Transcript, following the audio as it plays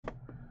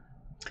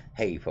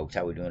Hey folks,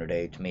 how we doing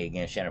today? It's me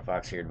again, Shannon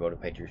Fox here, Devoted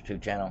Patriots 2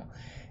 channel.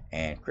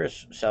 And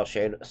Chris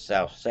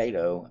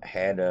Salcedo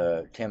had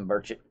Tim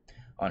Burchett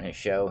on his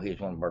show. He's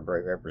one of our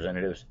great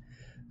representatives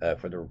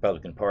for the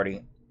Republican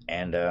Party.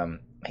 And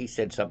he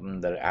said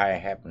something that I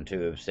happen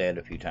to have said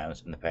a few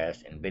times in the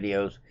past in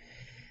videos.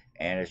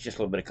 And it's just a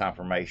little bit of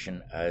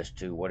confirmation as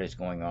to what is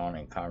going on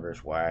in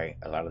Congress, why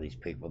a lot of these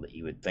people that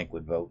you would think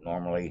would vote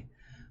normally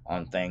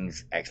on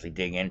things actually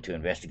dig into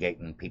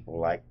investigating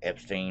people like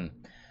Epstein.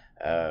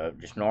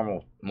 Just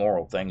normal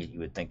moral things that you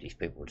would think these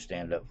people would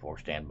stand up for,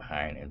 stand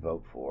behind, and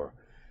vote for.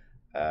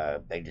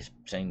 They just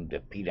seem to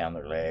pee down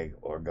their leg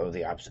or go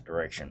the opposite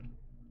direction.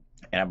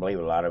 And I believe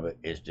a lot of it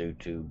is due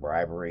to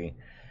bribery,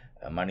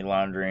 money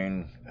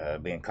laundering,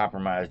 being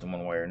compromised in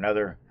one way or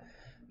another,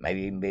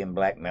 maybe even being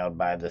blackmailed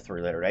by the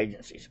three-lettered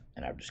agencies.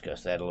 And I've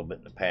discussed that a little bit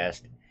in the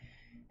past.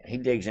 And he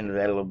digs into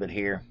that a little bit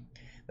here.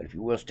 But if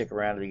you will stick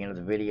around to the end of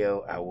the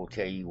video, I will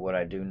tell you what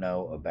I do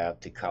know about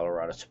the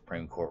Colorado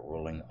Supreme Court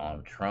ruling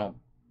on Trump.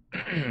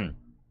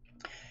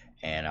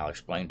 And I'll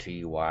explain to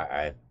you why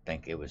I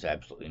think it was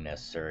absolutely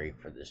necessary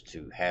for this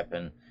to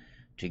happen,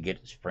 to get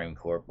to the Supreme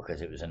Court,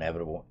 because it was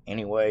inevitable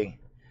anyway.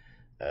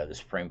 The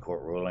Supreme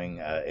Court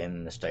ruling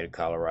in the state of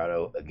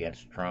Colorado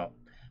against Trump,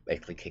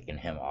 basically kicking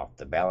him off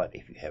the ballot,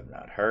 if you have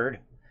not heard.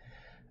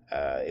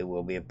 It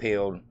will be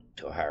appealed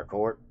to a higher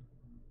court.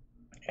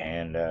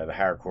 And the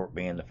higher court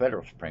being the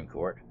federal Supreme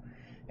Court.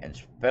 And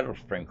the federal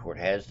Supreme Court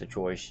has the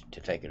choice to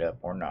take it up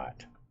or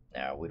not.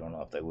 Now, we don't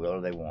know if they will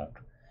or they won't.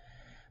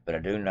 But I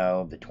do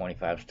know that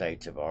 25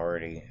 states have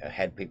already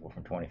had people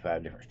from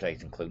 25 different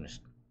states, including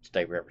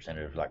state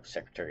representatives like the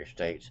Secretary of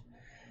State,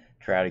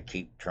 try to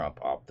keep Trump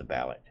off the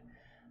ballot.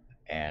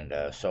 And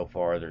so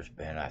far, there's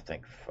been, I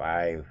think,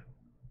 5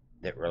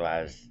 that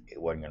realized it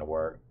wasn't going to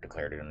work,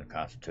 declared it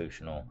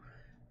unconstitutional,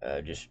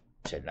 just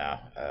said,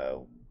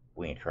 no,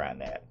 we ain't trying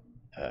that.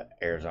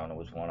 Arizona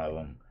was one of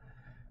them.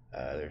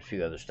 There's a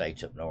few other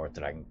states up north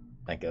that I can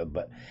think of,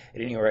 but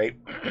at any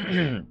rate,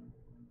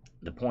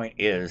 the point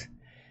is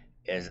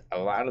a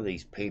lot of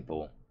these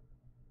people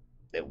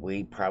that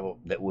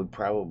would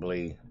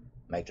probably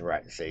make the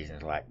right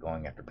decisions, like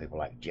going after people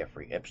like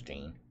Jeffrey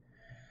Epstein,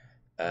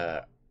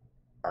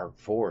 are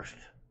forced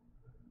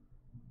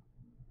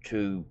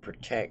to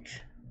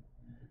protect,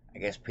 I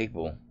guess,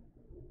 people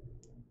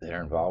that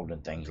are involved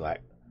in things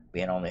like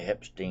being on the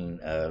Epstein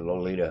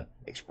Lolita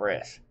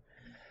Express.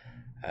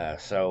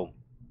 So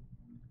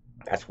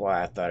that's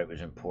why I thought it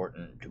was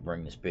important to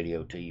bring this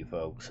video to you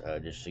folks,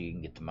 just so you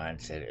can get the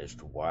mindset as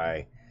to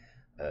why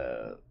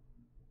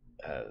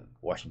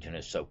Washington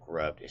is so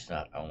corrupt. It's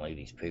not only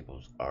these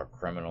people are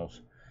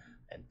criminals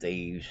and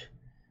thieves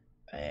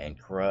and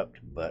corrupt,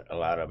 but a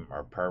lot of them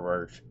are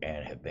perverts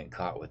and have been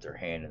caught with their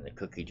hand in the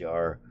cookie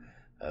jar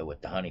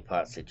with the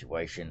honeypot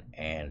situation.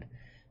 And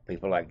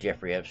people like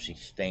Jeffrey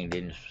Epstein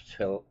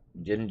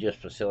didn't just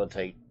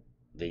facilitate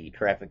the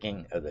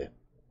trafficking of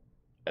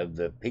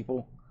the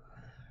people,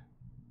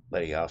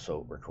 but he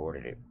also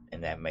recorded it,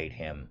 and that made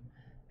him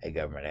a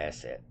government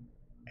asset.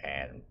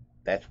 And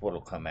that's what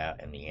will come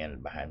out in the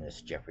end behind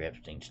this Jeffrey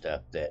Epstein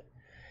stuff, that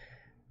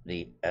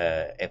the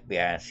FBI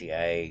and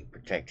CIA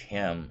protect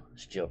him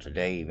still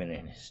today, even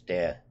in his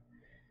death,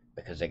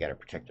 because they got to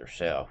protect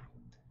themselves,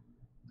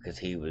 because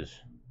he was,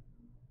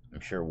 I'm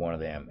sure, one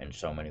of them in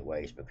so many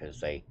ways, because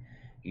they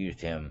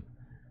used him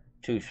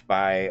to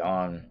spy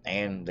on,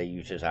 and they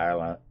used his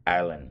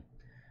island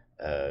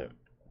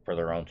for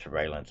their own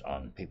surveillance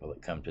on people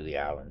that come to the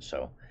island.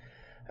 So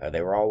they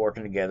were all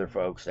working together,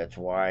 folks. That's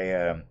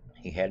why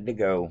he had to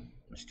go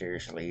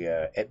mysteriously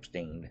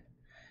Epstein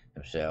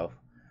himself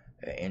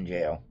in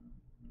jail.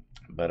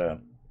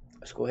 But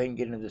let's go ahead and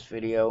get into this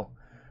video.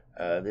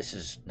 This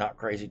is not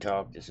crazy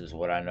talk. This is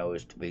what I know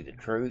is to be the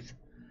truth,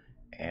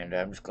 and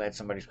I'm just glad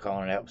somebody's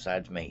calling it out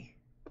besides me.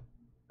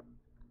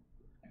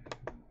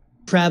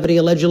 Depravity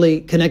allegedly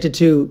connected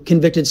to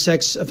convicted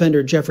sex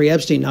offender Jeffrey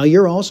Epstein. Now,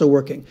 you're also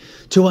working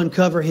to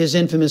uncover his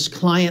infamous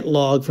client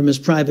log from his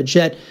private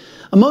jet,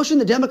 a motion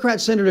the Democrat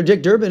Senator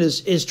Dick Durbin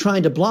is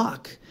trying to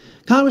block.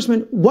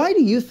 Congressman, why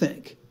do you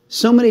think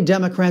so many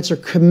Democrats are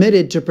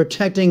committed to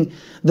protecting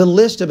the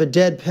list of a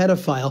dead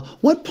pedophile?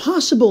 What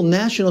possible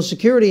national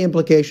security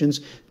implications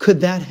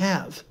could that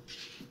have?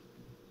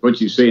 What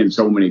you see in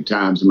so many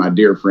times, my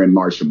dear friend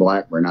Marsha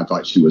Blackburn, I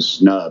thought she was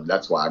snubbed.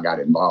 That's why I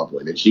got involved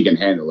with it. She can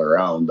handle her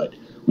own, but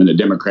when the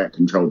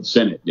Democrat-controlled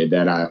Senate did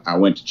that, I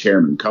went to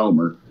Chairman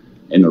Comer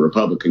in the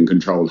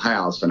Republican-controlled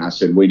House, and I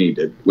said, we need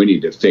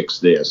to fix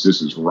this.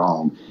 This is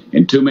wrong.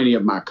 And too many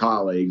of my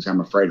colleagues,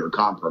 I'm afraid, are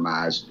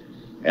compromised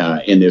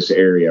in this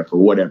area for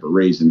whatever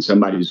reason.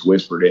 Somebody's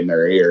whispered in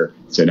their ear,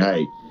 said,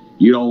 hey,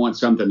 you don't want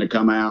something to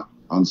come out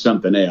on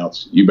something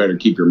else. You better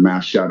keep your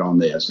mouth shut on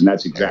this. And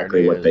that's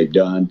exactly what they've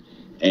done.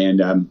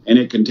 And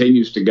it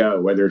continues to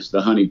go, whether it's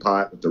the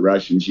honeypot that the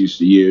Russians used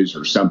to use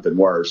or something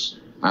worse.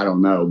 I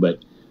don't know, but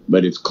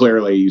it's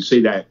clearly, you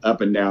see that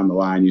up and down the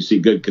line. You see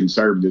good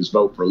conservatives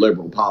vote for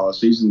liberal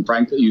policies, and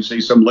frankly, you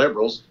see some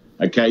liberals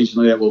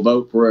occasionally that will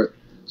vote for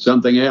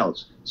something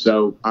else.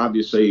 So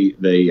obviously,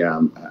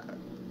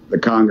 the the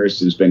Congress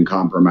has been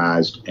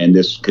compromised, and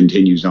this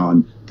continues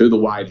on through the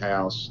White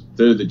House,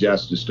 through the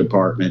Justice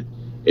Department.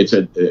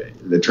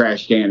 The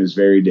trash can is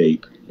very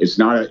deep. It's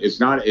not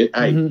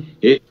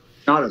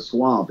not a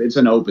swamp. It's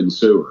an open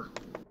sewer.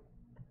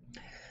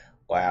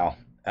 Wow.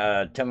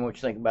 Tell me what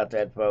you think about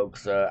that,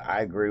 folks.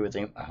 I agree with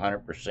him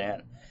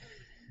 100%.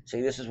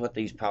 See, this is what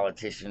these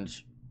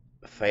politicians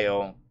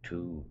fail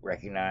to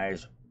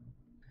recognize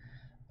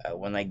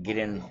when they get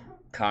in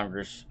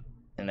Congress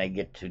and they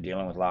get to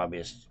dealing with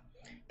lobbyists,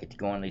 get to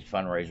go on these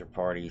fundraiser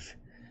parties,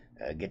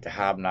 get to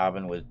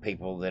hobnobbing with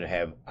people that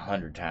have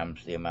 100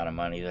 times the amount of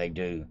money they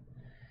do,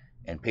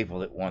 and people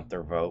that want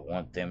their vote,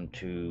 want them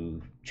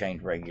to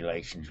change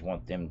regulations,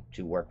 want them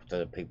to work with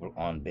other people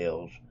on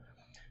bills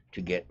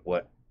to get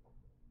what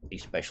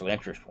these special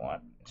interests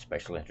want.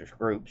 Special interest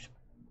groups,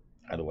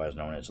 otherwise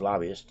known as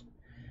lobbyists,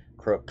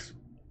 crooks,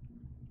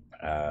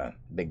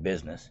 big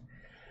business.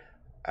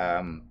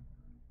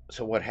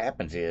 So what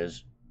happens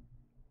is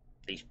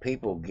these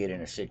people get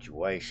in a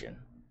situation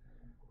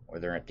where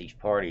they're at these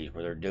parties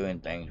where they're doing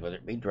things, whether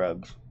it be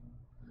drugs,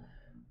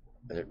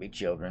 whether it be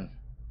children,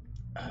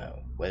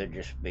 whether it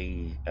just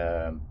be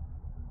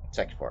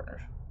sex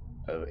partners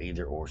of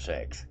either or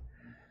sex.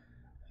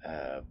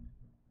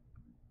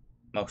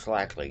 Most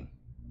likely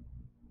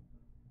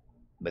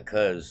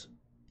because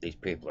these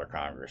people are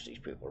Congress, these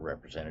people are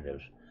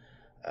representatives,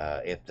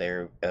 if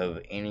they're of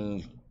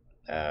any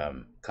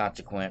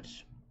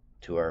consequence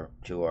to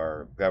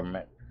our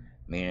government,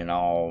 meaning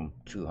all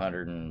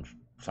 200 and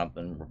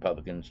something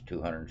Republicans,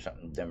 200 and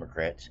something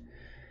Democrats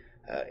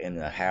in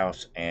the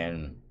House,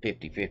 and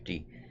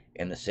 50-50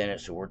 in the Senate.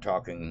 So we're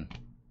talking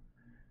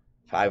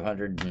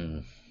 500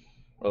 and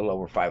a little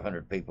over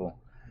 500 people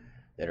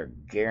that are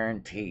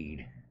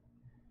guaranteed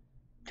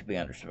to be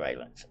under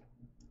surveillance,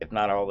 if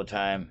not all the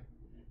time,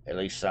 at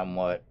least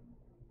somewhat,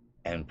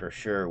 and for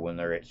sure when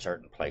they're at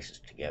certain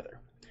places together.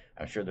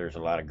 I'm sure there's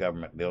a lot of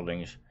government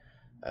buildings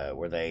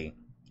where they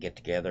get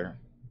together,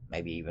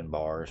 maybe even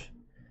bars,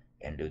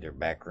 and do their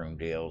backroom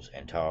deals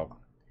and talk.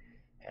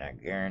 And I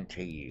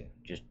guarantee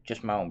you,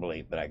 just my own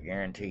belief, but I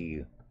guarantee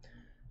you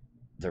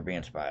they're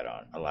being spied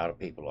on. A lot of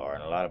people are,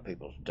 and a lot of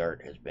people's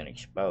dirt has been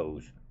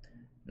exposed,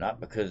 not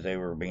because they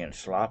were being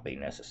sloppy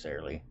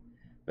necessarily,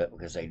 but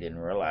because they didn't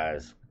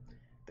realize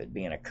that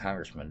being a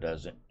congressman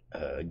doesn't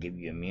give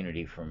you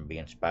immunity from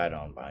being spied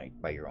on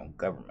by your own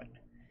government.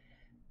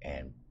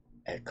 And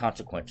as a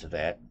consequence of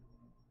that,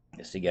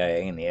 the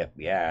CIA and the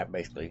FBI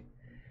basically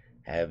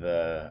have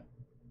the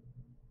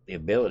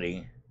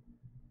ability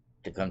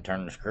to come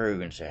turn the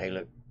screw and say, hey,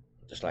 look,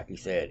 just like he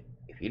said,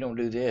 if you don't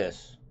do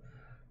this,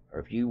 or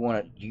if you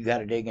want to, you got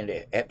to dig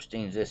into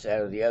Epstein's this,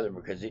 that, or the other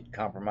because it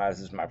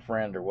compromises my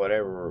friend or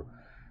whatever, or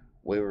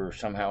we were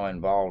somehow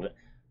involved.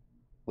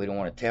 We don't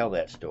want to tell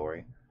that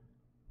story.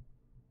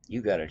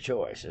 You got a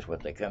choice, is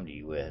what they come to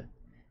you with.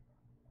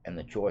 And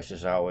the choice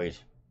is always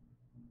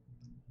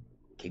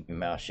keep your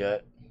mouth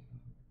shut,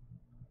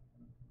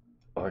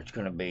 or it's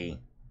going to be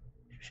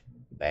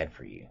bad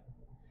for you.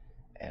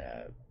 And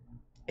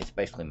it's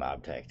basically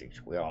mob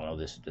tactics. We all know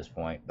this at this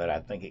point, but I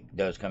think it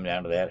does come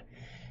down to that.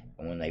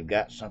 And when they've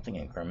got something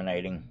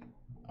incriminating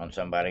on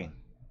somebody, it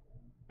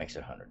makes it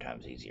 100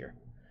 times easier.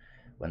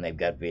 When they've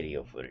got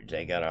video footage,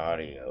 they got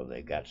audio,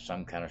 they got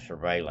some kind of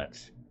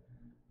surveillance,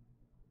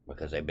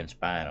 because they've been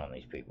spying on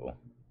these people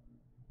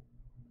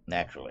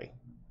naturally,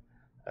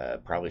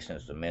 probably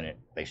since the minute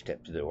they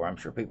stepped through the door. I'm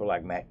sure people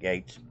like Matt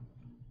Gaetz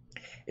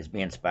is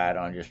being spied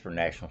on just for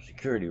national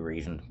security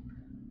reasons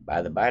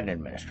by the Biden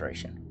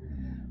administration.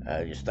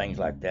 Just things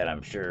like that,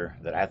 I'm sure,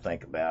 that I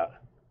think about,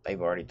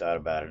 they've already thought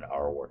about and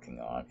are working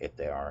on, if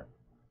they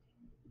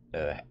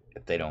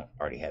don't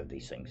already have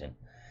these things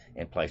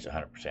in place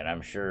 100%.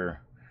 I'm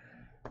sure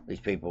these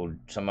people,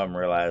 some of them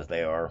realize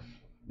they are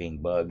being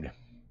bugged.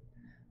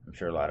 I'm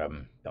sure a lot of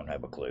them don't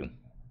have a clue.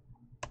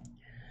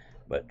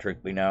 But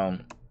truth be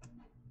known,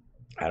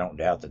 I don't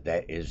doubt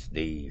that is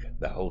the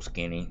whole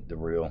skinny, the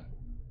real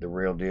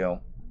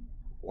deal.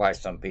 Why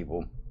some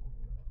people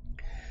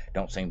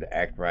don't seem to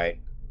act right.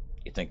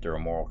 You think they're a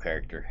moral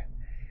character,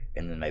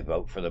 and then they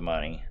vote for the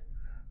money,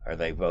 or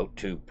they vote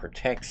to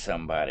protect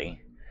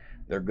somebody.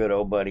 Their good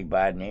old buddy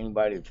Biden.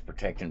 Anybody that's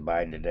protecting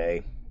Biden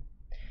today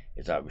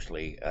is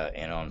obviously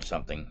in on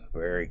something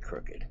very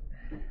crooked.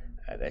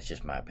 That's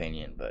just my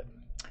opinion, but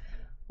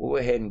we'll go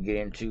ahead and get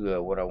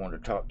into what I want to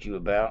talk to you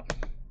about.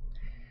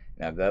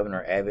 Now,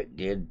 Governor Abbott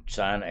did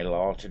sign a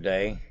law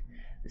today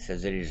that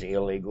says it is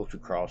illegal to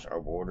cross our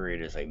border.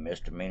 It is a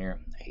misdemeanor.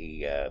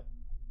 He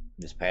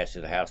this passed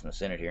through the House and the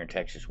Senate here in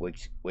Texas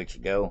weeks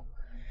ago,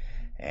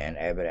 and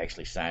Abbott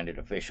actually signed it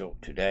official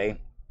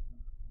today.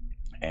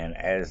 And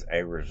as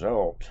a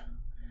result,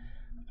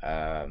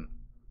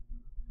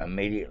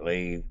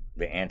 immediately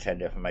the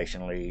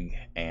Anti-Defamation League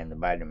and the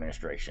Biden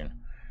administration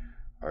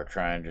are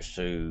trying to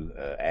sue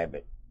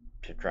Abbott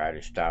to try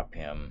to stop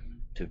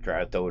him, to try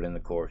to throw it in the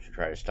courts, to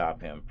try to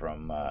stop him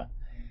from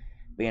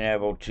being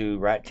able to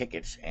write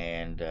tickets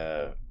and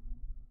I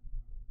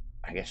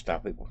guess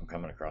stop people from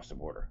coming across the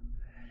border.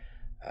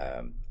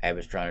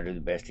 Abbott's trying to do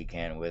the best he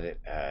can with it.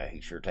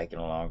 He's sure taking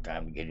a long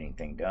time to get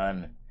anything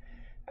done.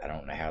 I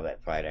don't know how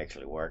that fight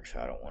actually works, so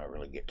I don't want to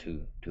really get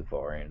too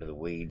far into the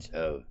weeds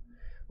of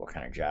what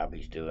kind of job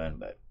he's doing.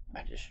 But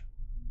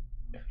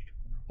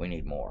we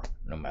need more,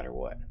 no matter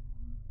what.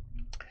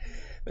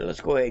 But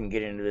let's go ahead and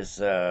get into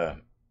this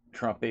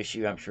Trump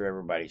issue. I'm sure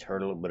everybody's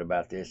heard a little bit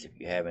about this. If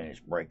you haven't, it's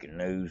breaking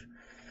news.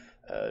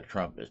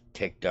 Trump is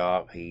ticked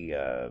off. He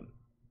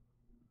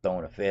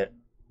throwing a fit,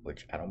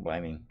 which I don't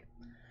blame him,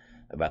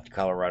 about the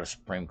Colorado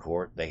Supreme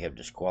Court. They have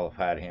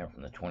disqualified him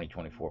from the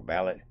 2024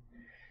 ballot,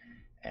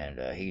 and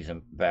he's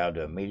vowed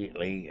to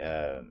immediately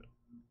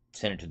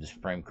send it to the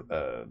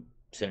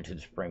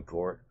Supreme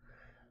Court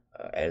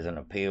as an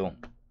appeal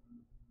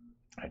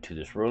to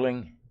this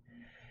ruling.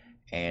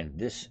 And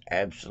this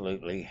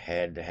absolutely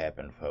had to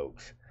happen,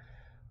 folks.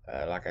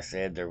 Like I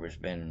said, there has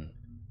been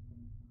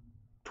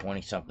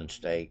 20-something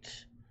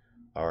states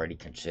already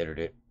considered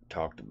it,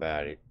 talked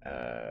about it,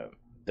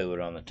 threw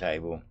it on the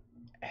table,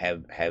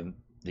 have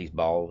these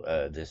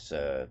this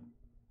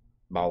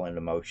ball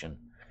into motion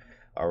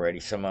already.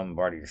 Some of them have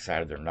already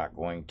decided they're not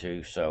going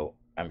to. So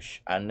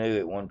I knew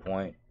at one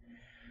point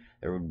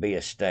there would be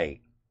a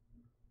state,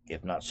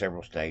 if not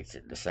several states,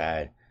 that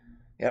decide,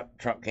 yep,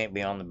 Trump can't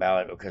be on the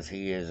ballot because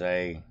he is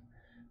a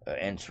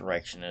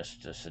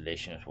insurrectionist, a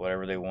seditionist,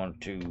 whatever they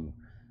want to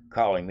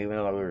call him. Even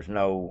though there's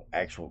no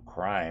actual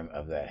crime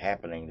of that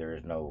happening, there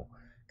is no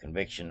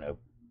conviction of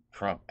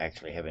Trump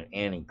actually having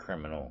any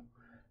criminal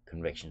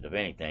convictions of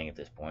anything at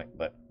this point.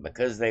 But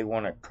because they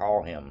want to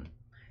call him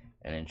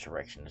an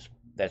insurrectionist,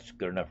 that's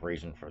good enough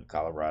reason for the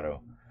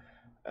Colorado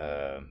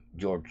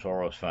George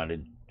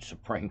Soros-funded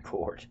Supreme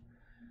Court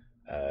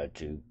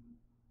to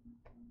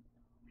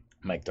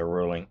make their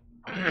ruling.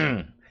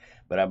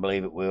 But I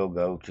believe it will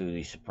go to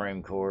the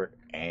Supreme Court,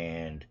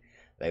 and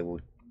they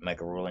will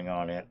make a ruling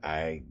on it.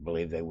 I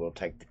believe they will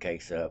take the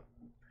case up,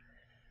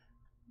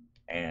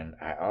 and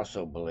I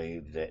also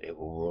believe that it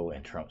will rule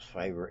in Trump's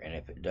favor, and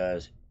if it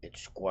does, it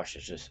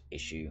squashes this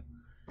issue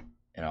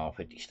in all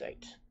 50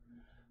 states.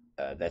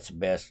 That's the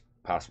best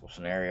possible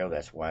scenario.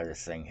 That's why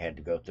this thing had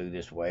to go through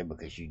this way,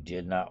 because you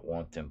did not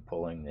want them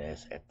pulling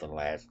this at the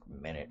last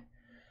minute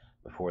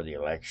before the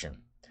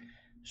election,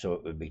 so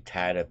it would be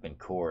tied up in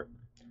court.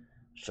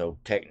 So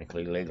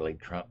technically, legally,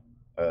 Trump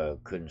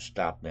couldn't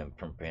stop them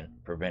from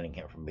preventing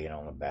him from being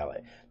on the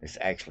ballot. This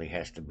actually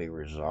has to be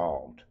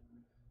resolved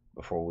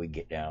before we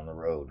get down the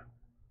road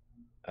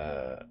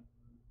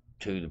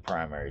to the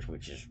primaries,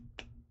 which is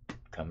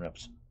coming up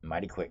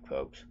mighty quick,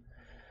 folks.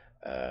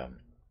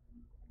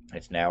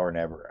 It's now or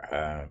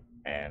never,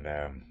 and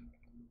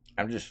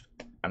I'm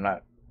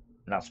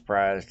not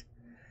surprised.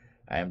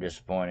 I am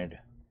disappointed,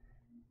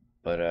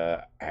 but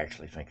I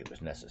actually think it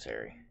was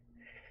necessary.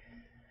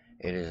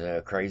 It is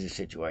a crazy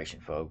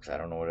situation, folks. I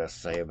don't know what else to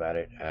say about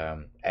it.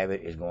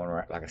 Abbott is going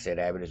around, like I said,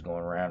 Abbott is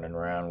going round and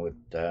round with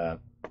the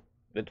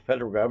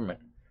federal government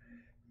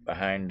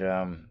behind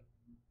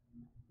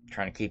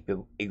trying to keep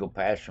Eagle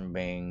Pass from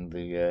being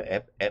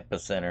the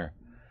epicenter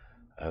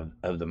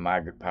of the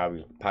migrant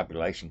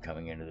population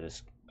coming into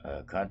this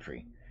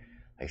country.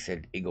 They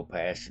said Eagle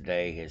Pass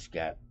today has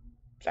got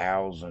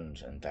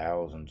thousands and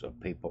thousands of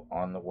people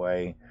on the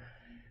way,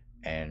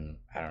 and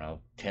I don't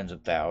know, tens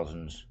of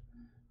thousands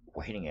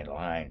waiting in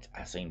lines.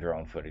 I seen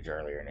drone footage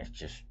earlier, and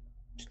it's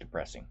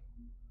depressing.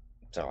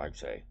 That's all I'd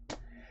say.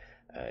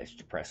 It's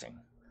depressing.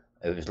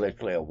 It was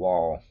literally a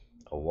wall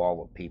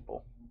of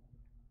people.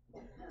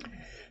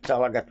 That's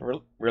all I got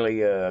to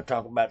really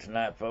talk about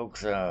tonight,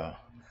 folks.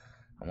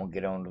 I'm gonna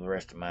get on to the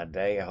rest of my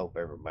day. I hope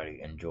everybody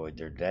enjoyed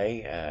their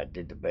day. I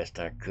did the best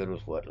I could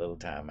with what little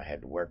time I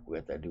had to work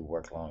with. I do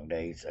work long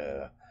days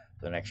for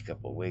the next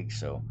couple of weeks,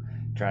 so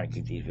I'm trying to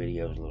keep these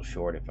videos a little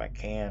short if I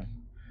can.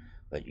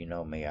 But you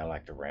know me, I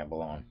like to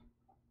ramble on.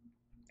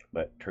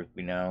 But truth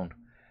be known,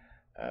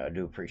 I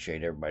do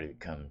appreciate everybody that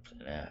comes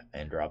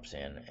and drops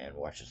in and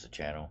watches the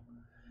channel,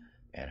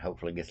 and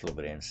hopefully gets a little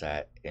bit of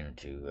insight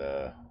into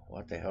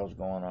what the hell's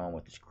going on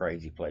with this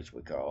crazy place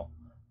we call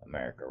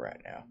America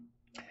right now.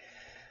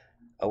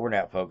 Over and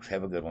out, folks.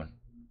 Have a good one.